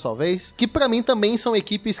 times de uma só vez, que pra mim também são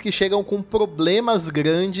equipes que chegam com problemas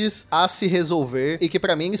grandes a se resolver e que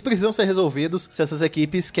pra mim eles precisam ser resolvidos se essas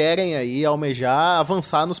equipes querem aí almejar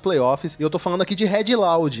avançar nos playoffs. E eu tô falando aqui de Red e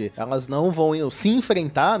Loud. Elas não vão se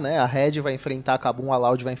enfrentar, né? A Red vai enfrentar a Kabum, a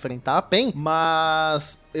Loud vai enfrentar a PEN,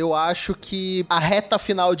 mas eu acho que a reta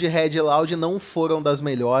final de Red e Loud não foram das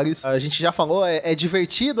melhores. A gente já falou, é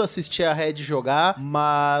divertido assistir a Red jogar,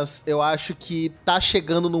 mas eu acho que tá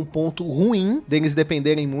chegando num ponto ruim deles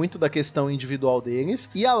dependerem muito da questão individual deles.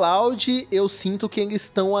 E a Loud, eu sinto que eles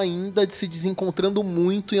estão ainda se desencontrando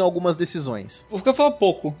muito em algumas decisões. Vou ficar falando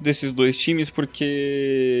pouco desses 2 times,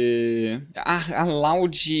 porque a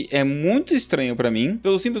Loud é muito estranho pra mim,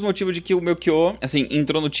 pelo simples motivo de que o meu Kyo, assim,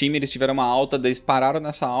 entrou no time, eles tiveram uma alta, eles pararam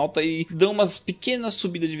nessa alta e dão umas pequenas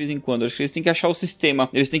subidas de vez em quando. Acho que eles têm que achar o sistema,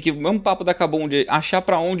 eles têm que, mesmo papo da Kabum, de achar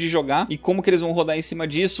pra onde jogar e como que eles vão rodar em cima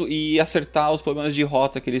disso e acertar os problemas de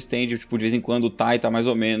rota que eles têm, de vez em quando o Tai tá mais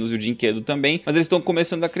ou menos e o Jinkedo também, mas eles estão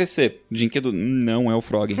começando a crescer. O Jinkedo não é o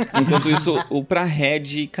Frog. Enquanto isso, o pra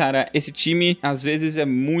Red, cara, esse time às vezes é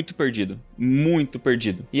muito perdido. Muito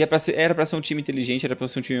perdido. E era pra ser um time inteligente, era pra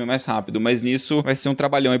ser um time mais rápido, mas nisso vai ser um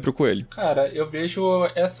trabalhão aí pro Coelho. Cara, eu vejo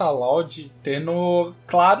essa Loud tendo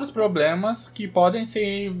claros problemas que podem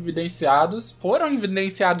ser evidenciados, foram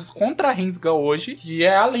evidenciados contra a Rinsga hoje, que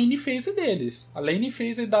é a lane phase deles. A lane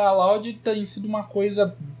phase da Loud tem sido uma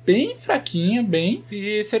coisa bem fraquinha,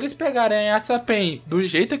 e se eles pegarem essa PEN do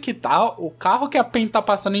jeito que tá, o carro que a PEN tá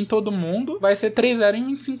passando em todo mundo vai ser 3-0 em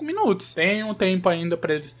 25 minutos. Tem um tempo ainda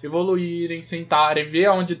pra eles evoluírem, sentarem, ver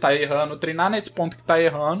onde tá errando, treinar nesse ponto que tá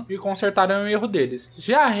errando e consertarem o erro deles.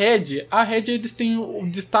 Já a Red eles têm o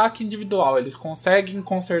destaque individual, eles conseguem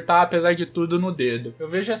consertar apesar de tudo no dedo. Eu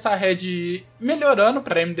vejo essa Red melhorando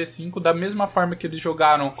pra MD5 da mesma forma que eles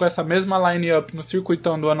jogaram com essa mesma line-up no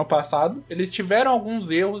circuitão do ano passado. Eles tiveram alguns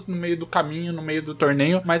erros no meio do caminho, no meio do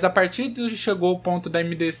torneio, mas a partir de chegou o ponto da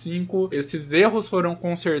MD5, esses erros foram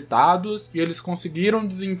consertados e eles conseguiram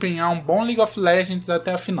desempenhar um bom League of Legends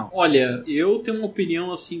até a final. Olha, eu tenho uma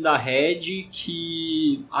opinião assim da Red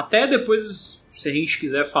que até depois, se a gente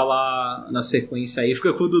quiser falar na sequência aí,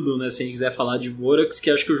 fica com o Dudu, né? Se a gente quiser falar de Vorax, que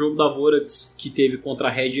acho que o jogo da Vorax que teve contra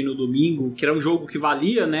a Red no domingo, que era um jogo que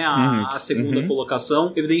valia, né, a segunda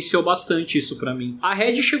colocação, evidenciou bastante isso pra mim. A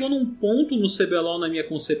Red chegou num ponto no CBLOL, na minha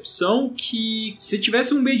concepção, que se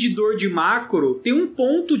tivesse um medidor de macro, tem um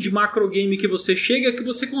ponto de macro game que você chega que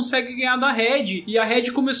você consegue ganhar da Red. E a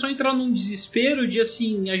Red começou a entrar num desespero de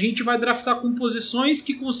assim, a gente vai draftar composições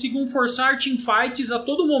que consigam forçar teamfights a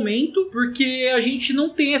todo momento, porque a gente não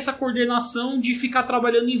tem essa coordenação de ficar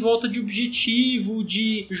trabalhando em volta de objetivo,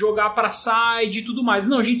 de jogar pra side e tudo mais.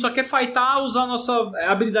 Não, a gente só quer fightar, usar a nossa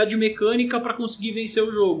habilidade mecânica pra conseguir vencer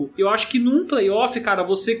o jogo. Eu acho que num playoff, cara,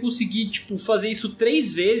 você conseguir, tipo, fazer isso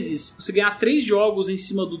 3 vezes, você ganhar 3 jogos em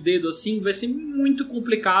cima do dedo assim, vai ser muito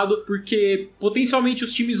complicado, porque potencialmente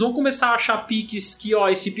os times vão começar a achar piques que, ó,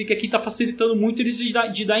 esse pique aqui tá facilitando muito eles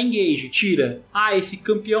de dar engage. Tira. Ah, esse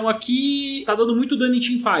campeão aqui tá dando muito dano em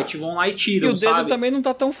teamfight. Vão lá e tiram. E o dedo também não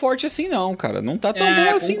tá tão forte assim não, cara. Não tá tão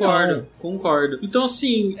bom assim não. Concordo. Então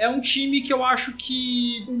assim, é um time que eu acho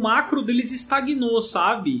que o macro deles estagnou,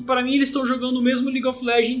 sabe? Pra mim eles estão jogando o mesmo League of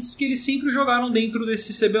Legends que eles sempre jogaram dentro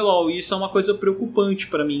desse CBLOL, e isso é uma coisa preocupante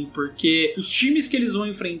pra mim, porque os times que eles vão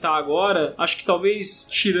enfrentar agora, acho que talvez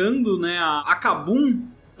tirando, né, a Kabum,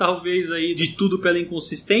 talvez aí de tudo pela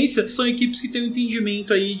inconsistência, são equipes que têm um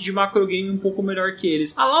entendimento aí de macro game um pouco melhor que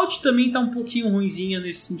eles. A Loud também tá um pouquinho ruinzinha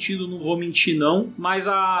nesse sentido, não vou mentir não, mas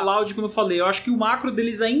a Loud, como eu falei, eu acho que o macro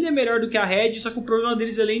deles ainda é melhor do que a Red, só que o problema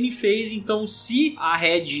deles é lane phase, então se a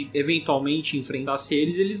Red eventualmente enfrentasse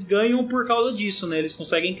eles, eles ganham por causa disso, né? Eles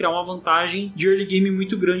conseguem criar uma vantagem de early game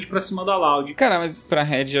muito grande pra cima da Loud. Cara, mas pra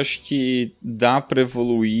Red acho que dá pra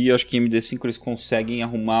evoluir, acho que em MD5 eles conseguem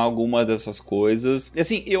arrumar alguma dessas coisas. E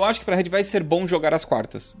assim, eu acho que pra Red vai ser bom jogar as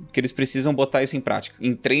quartas, porque eles precisam botar isso em prática.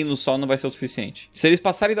 Em treino só não vai ser o suficiente. Se eles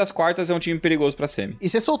passarem das quartas, é um time perigoso pra semi. E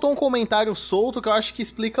você soltou um comentário solto que eu acho que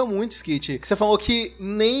explica muito, Skit. Que você falou que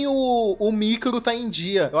nem o micro tá em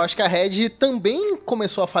dia. Eu acho que a Red também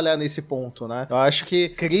começou a falhar nesse ponto, né? Eu acho que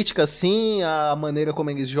crítica sim a maneira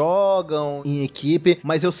como eles jogam em equipe,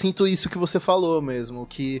 mas eu sinto isso que você falou mesmo,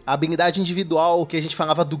 que a habilidade individual que a gente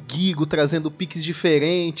falava do Gigo, trazendo piques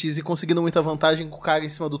diferentes e conseguindo muita vantagem com o cara em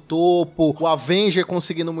cima cima do topo, o Avenger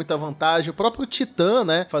conseguindo muita vantagem, o próprio Titã,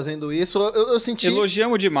 né, fazendo isso. Eu senti...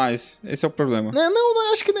 Elogiamos demais, esse é o problema. Não,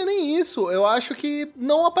 eu acho que não é nem isso. Eu acho que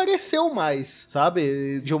não apareceu mais,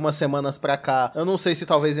 sabe? De umas semanas pra cá. Eu não sei se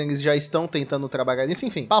talvez eles já estão tentando trabalhar nisso.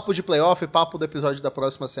 Enfim, papo de playoff, papo do episódio da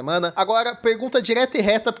próxima semana. Agora, pergunta direta e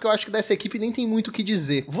reta, porque eu acho que dessa equipe nem tem muito o que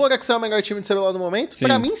dizer. Vorax é o melhor time de CBLOL no momento? Sim.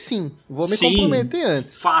 Pra mim, sim. Vou me comprometer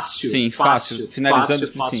antes. Fácil. Sim, fácil. Finalizando,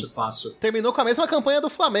 fácil. Terminou com a mesma campanha do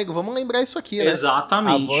Flamengo. Vamos lembrar isso aqui, né?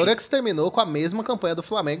 Exatamente. A Vorax terminou com a mesma campanha do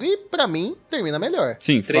Flamengo e, pra mim, termina melhor.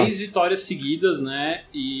 Sim, 3 vitórias seguidas, né?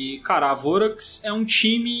 E, cara, a Vorax é um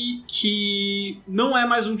time que não é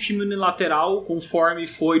mais um time unilateral, conforme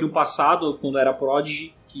foi no passado, quando era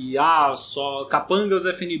Prodigy. Que, só capangas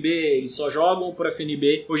FNB, eles só jogam por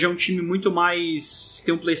FNB. Hoje é um time muito mais...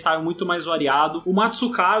 tem um playstyle muito mais variado. O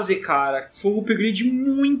Matsukaze, cara, foi um upgrade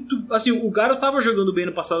muito... assim, o Garo tava jogando bem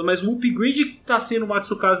no passado, mas o upgrade que tá sendo o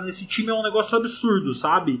Matsukaze nesse time é um negócio absurdo,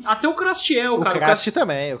 sabe? Até o Crastiel, cara. O Crast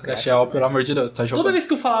também. O Crastiel, pelo amor de Deus, tá jogando. Toda vez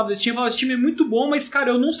que eu falava desse time, eu falava, esse time é muito bom, mas, cara,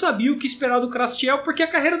 eu não sabia o que esperar do Crastiel, porque a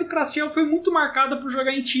carreira do Crastiel foi muito marcada por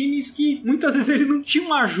jogar em times que, muitas vezes, ele não tinha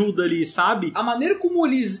uma ajuda ali, sabe? A maneira como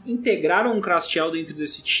eles integraram o Crastiel dentro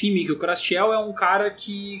desse time, que o Crastiel é um cara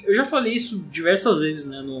que... eu já falei isso diversas vezes,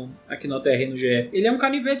 né, aqui no ATR e no GE. Ele é um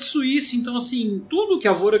canivete suíço, então, assim, tudo que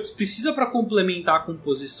a Vorax precisa pra complementar a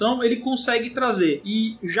composição, ele consegue trazer.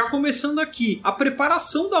 E, já começando aqui, a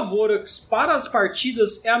preparação da Vorax para as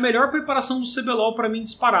partidas é a melhor preparação do CBLOL pra mim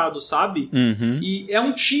disparado, sabe? Uhum. E é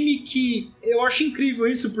um time que... eu acho incrível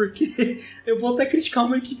isso, porque eu vou até criticar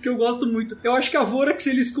uma equipe que eu gosto muito. Eu acho que a Vorax,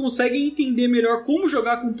 eles conseguem entender melhor como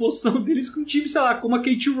jogar a composição deles com um time, sei lá, como a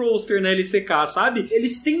Kate Roaster na LCK, sabe?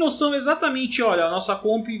 Eles têm noção exatamente, olha, a nossa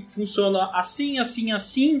comp funciona assim, assim,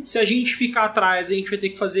 assim. Se a gente ficar atrás, a gente vai ter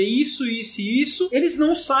que fazer isso, isso e isso. Eles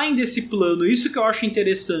não saem desse plano, isso que eu acho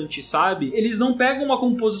interessante, sabe? Eles não pegam uma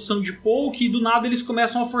composição de poke e do nada eles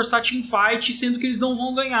começam a forçar teamfight, sendo que eles não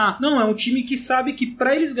vão ganhar. Não, é um time que sabe que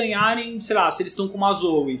pra eles ganharem, sei lá, se eles estão com uma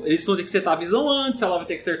Zoe, eles vão ter que setar a visão antes, ela vai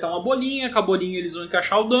ter que acertar uma bolinha, com a bolinha eles vão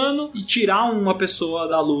encaixar o dano e tirar uma pessoa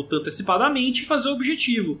da luta antecipadamente e fazer o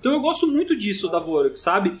objetivo. Então eu gosto muito disso da Vorax,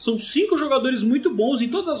 sabe? São 5 jogadores muito bons, em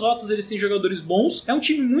todas as rotas eles têm jogadores bons, é um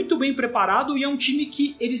time muito bem preparado e é um time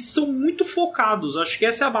que eles são muito focados, acho que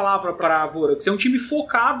essa é a palavra para a Vorax, é um time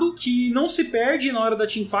focado que não se perde na hora da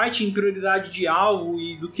teamfight em prioridade de alvo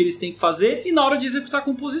e do que eles têm que fazer e na hora de executar a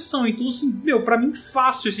composição. Então assim, pra mim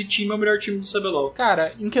fácil esse time é o melhor time do CBLOL.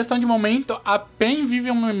 Cara, em questão de momento, a PEN vive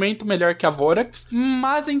um momento melhor que a Vorax,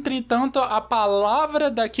 mas entretanto a palavra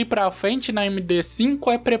daqui pra frente na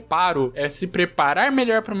MD5 é preparo, é se preparar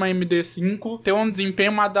melhor pra uma MD5, ter um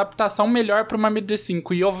desempenho, uma adaptação melhor pra uma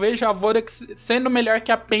MD5, e eu vejo a Vorax sendo melhor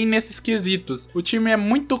que a PEN nesses quesitos. O time é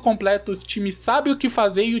muito completo, o time sabe o que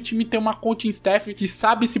fazer e o time tem uma coaching staff que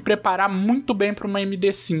sabe se preparar muito bem pra uma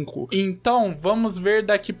MD5. Então, vamos ver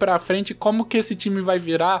daqui pra frente como que esse time vai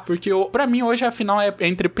virar, porque pra mim hoje a final é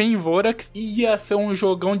entre PEN e Vorax e ia ser um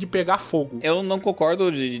jogão de pegar fogo. Eu não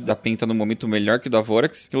concordo da PEN estar no momento melhor que o da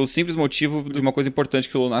Vorax, pelo simples motivo de uma coisa importante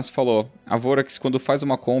que o Lunas falou. A Vorax, quando faz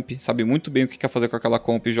uma comp, sabe muito bem o que quer fazer com aquela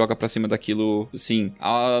comp e joga pra cima daquilo, assim,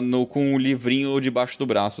 com o livrinho debaixo do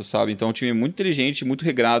braço, sabe? Então é um time muito inteligente, muito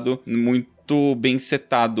regrado, muito bem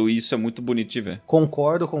setado, e isso é muito bonito de ver.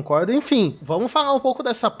 Concordo. Enfim, vamos falar um pouco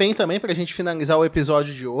dessa PEN também pra gente finalizar o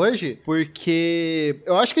episódio de hoje, porque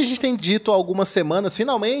eu acho que a gente tem dito há algumas semanas,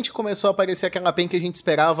 finalmente começou a aparecer aquela PEN que a gente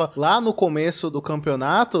esperava lá no começo do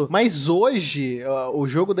campeonato, mas hoje, o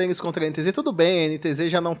jogo deles contra a NTZ, tudo bem, a NTZ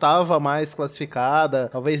já não tava mais classificada,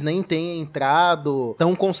 talvez nem tenha entrado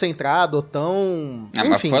tão concentrado, tão... Enfim,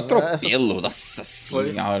 mas foi atropelo, nossa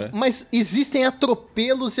senhora. Mas existem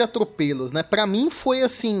atropelos e atropelos, né? Pra mim foi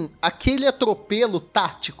assim, aquele atropelo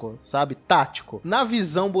tático, sabe? Tático. Na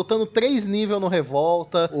visão, botando 3 níveis no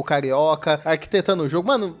Revolta, o Carioca, arquitetando o jogo.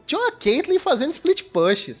 Mano, tinha uma Caitlyn fazendo split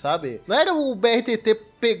push, sabe? Não era o BRTT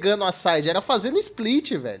pegando a side, era fazendo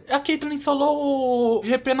split, velho. A Caitlyn solou o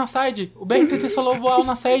GP na side. O BRTT solou o Boal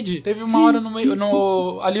na side. Teve uma hora no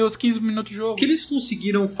meio, ali os 15 minutos de jogo. O que eles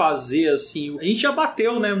conseguiram fazer, assim, a gente já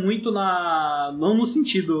bateu, né, muito não no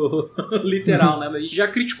sentido literal, né, mas a gente já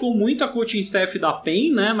criticou muito a coaching staff da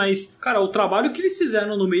PEN, né, mas, cara, o trabalho que eles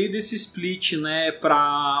fizeram no meio desse split, né,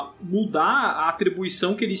 pra mudar a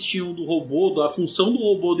atribuição que eles tinham do robô, da função do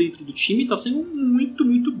robô dentro do time, tá sendo muito,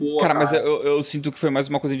 muito boa, cara. Mas eu sinto que foi mais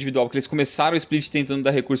uma coisa individual, porque eles começaram o split tentando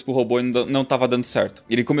dar recurso pro robô e não tava dando certo.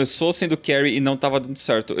 Ele começou sendo carry e não tava dando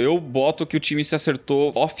certo. Eu boto que o time se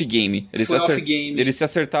acertou off-game. Eles se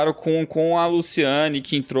acertaram com a Luciane,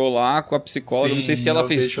 que entrou lá, com a psicóloga. Não sei se ela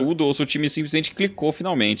fez tudo ou se o time simplesmente clicou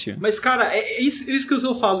finalmente. Mas, cara, é isso que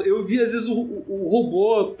eu falo. Eu vi, às vezes, o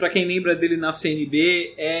robô, pra quem lembra dele na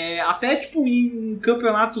CNB, até, tipo, em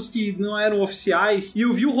campeonatos que não eram oficiais, e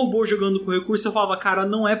eu vi o robô jogando com recurso, eu falava, cara,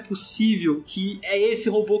 não é possível que é esse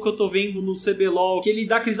robô que eu tô vendo no CBLOL, que ele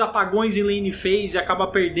dá aqueles apagões em lane phase e acaba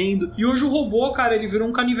perdendo. E hoje o robô, cara, ele virou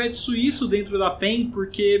um canivete suíço dentro da PEN,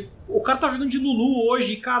 porque o cara tá jogando de Lulu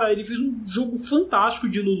hoje, cara, ele fez um jogo fantástico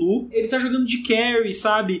de Lulu. Ele tá jogando de carry,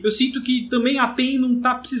 sabe? Eu sinto que também a PEN não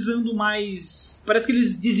tá precisando mais... Parece que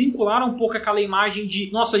eles desvincularam um pouco aquela imagem de,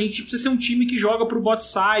 nossa, a gente precisa ser um time que joga pro bot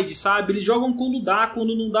side, sabe? Eles jogam quando dá,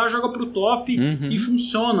 quando não dá, joga pro top e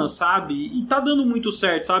funciona, sabe? E tá dando muito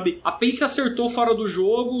certo, sabe? A PEN se acertou fora do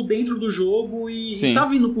jogo, dentro do jogo e tá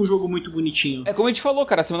vindo com um jogo muito bonitinho. É como a gente falou,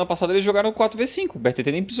 cara, semana passada eles jogaram 4v5, o BRTT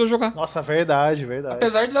nem precisou jogar. Nossa, verdade.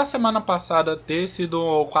 Apesar da semana passada ter sido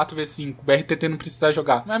 4v5, o BRTT não precisar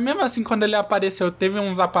jogar. Mas mesmo assim, quando ele apareceu, teve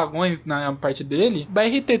uns apagões na parte dele. O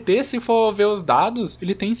BRTT, se for ver os dados,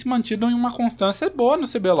 ele tem se mantido em uma constância boa no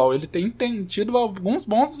CBLOL. Ele tem tido alguns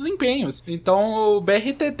bons desempenhos. Então, o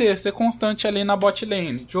BRTT ser constante ali na bot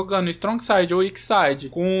lane, jogando strong side ou weak side,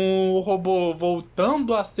 com o robô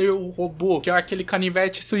voltando a ser o robô, que é aquele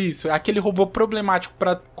canivete suíço, é aquele robô problemático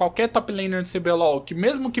pra qualquer top laner do CBLOL, que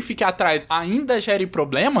mesmo que fique atrás, ainda gere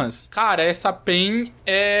problemas. Cara, essa PEN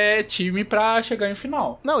é time pra chegar em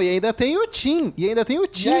final. Não, e ainda tem o Tim.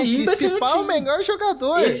 Que se pá o melhor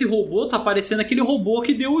jogador. Esse robô tá parecendo aquele robô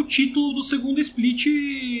que deu o título do segundo split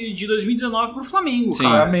de 2019 pro Flamengo, Sim.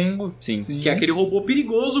 cara. Flamengo. Sim. Que é aquele robô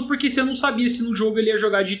perigoso, porque você não sabia se no jogo ele ia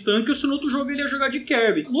jogar de tanque ou se no outro jogo ele ia jogar de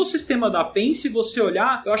carry. No sistema da PEN, se você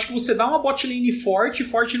olhar, eu acho que você dá uma bot lane forte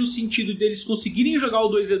no sentido deles conseguirem jogar o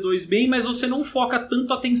 2v2 bem, mas você não foca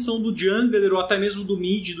tanto a atenção do jungler ou até mesmo do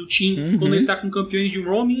mid, do team, quando ele tá com campeões de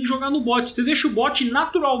roaming, e jogar no bot. Você deixa o bot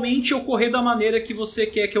naturalmente ocorrer da maneira que você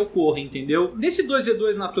quer que ocorra, entendeu? Nesse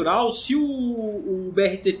 2v2 natural, se o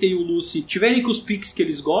BRTT e o Lucy tiverem com os picks que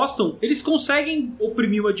eles gostam, eles conseguem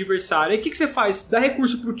oprimir o adversário. Aí o que você faz? Dá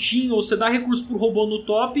recurso pro team ou você dá recurso pro robô no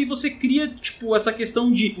top e você cria, tipo, essa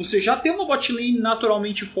questão de você já ter uma bot lane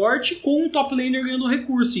naturalmente forte com um top laner ganhando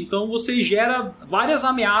recurso. Então você gera várias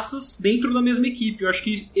ameaças dentro da mesma equipe. Eu acho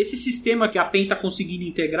que esse sistema que a PEN tá conseguindo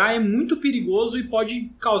integrar é muito perigoso e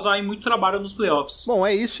pode causar aí muito trabalho nos playoffs. Bom,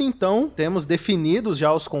 é isso então. Temos definidos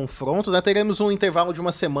já os confrontos, né? Teremos um intervalo de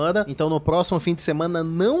uma semana, então no próximo fim de semana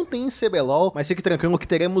não tem CBLOL, mas fique tranquilo que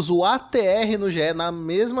teremos o ATR no GE na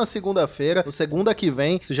mesma segunda-feira, no segunda que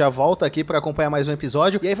vem. Você já volta aqui pra acompanhar mais um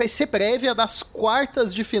episódio. E aí vai ser prévia das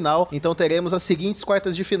quartas de final. Então teremos as seguintes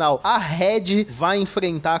quartas de final. A Red vai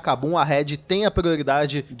enfrentar a Kabum. A Red tem a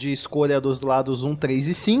prioridade de escolha dos lados 1, 3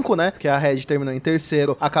 e 5, né? Porque a Red terminou em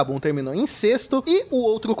terceiro, a Kabum terminou em sexto. E o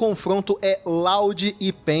outro confronto é Loud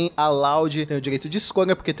e PEN. A Loud tem o direito de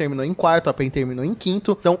escolha porque terminou em quarto, a PEN terminou em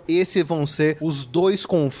quinto. Então esses vão ser os dois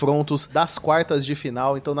confrontos das quartas de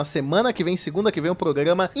final. Então na semana que vem, segunda que vem, o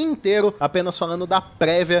programa inteiro apenas falando da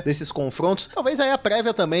prévia desses confrontos. Talvez aí a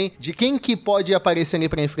prévia também de quem que pode aparecer ali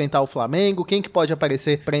pra enfrentar o Flamengo, quem que pode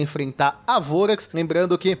aparecer pra enfrentar a Vorax.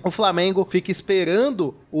 Lembrando que o Flamengo fica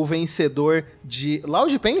esperando o vencedor de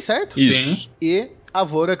Loud e PEN, certo? Isso. E a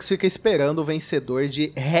Vorax fica esperando o vencedor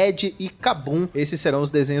de Red e Kabum. Esses serão os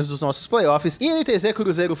desenhos dos nossos playoffs. E NTZ,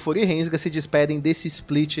 Cruzeiro, Fúria e Rensga se despedem desse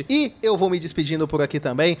split. E eu vou me despedindo por aqui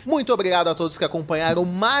também. Muito obrigado a todos que acompanharam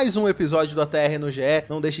mais um episódio do ATR no GE.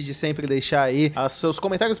 Não deixe de sempre deixar aí os seus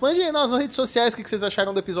comentários. Mande aí nas redes sociais o que vocês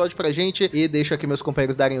acharam do episódio pra gente. E deixo aqui meus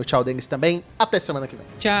companheiros darem o tchau deles também. Até semana que vem.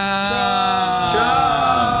 Tchau!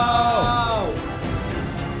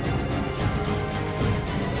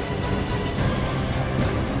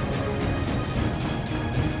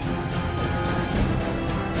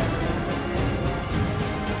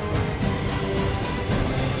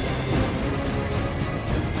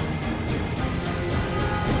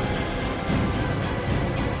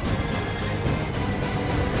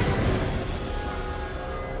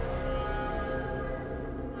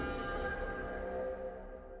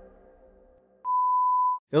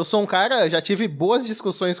 Eu sou um cara, já tive boas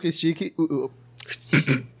discussões com o Stick. Eu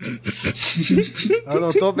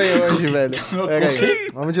não tô bem hoje, velho. Pera aí,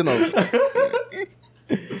 vamos de novo.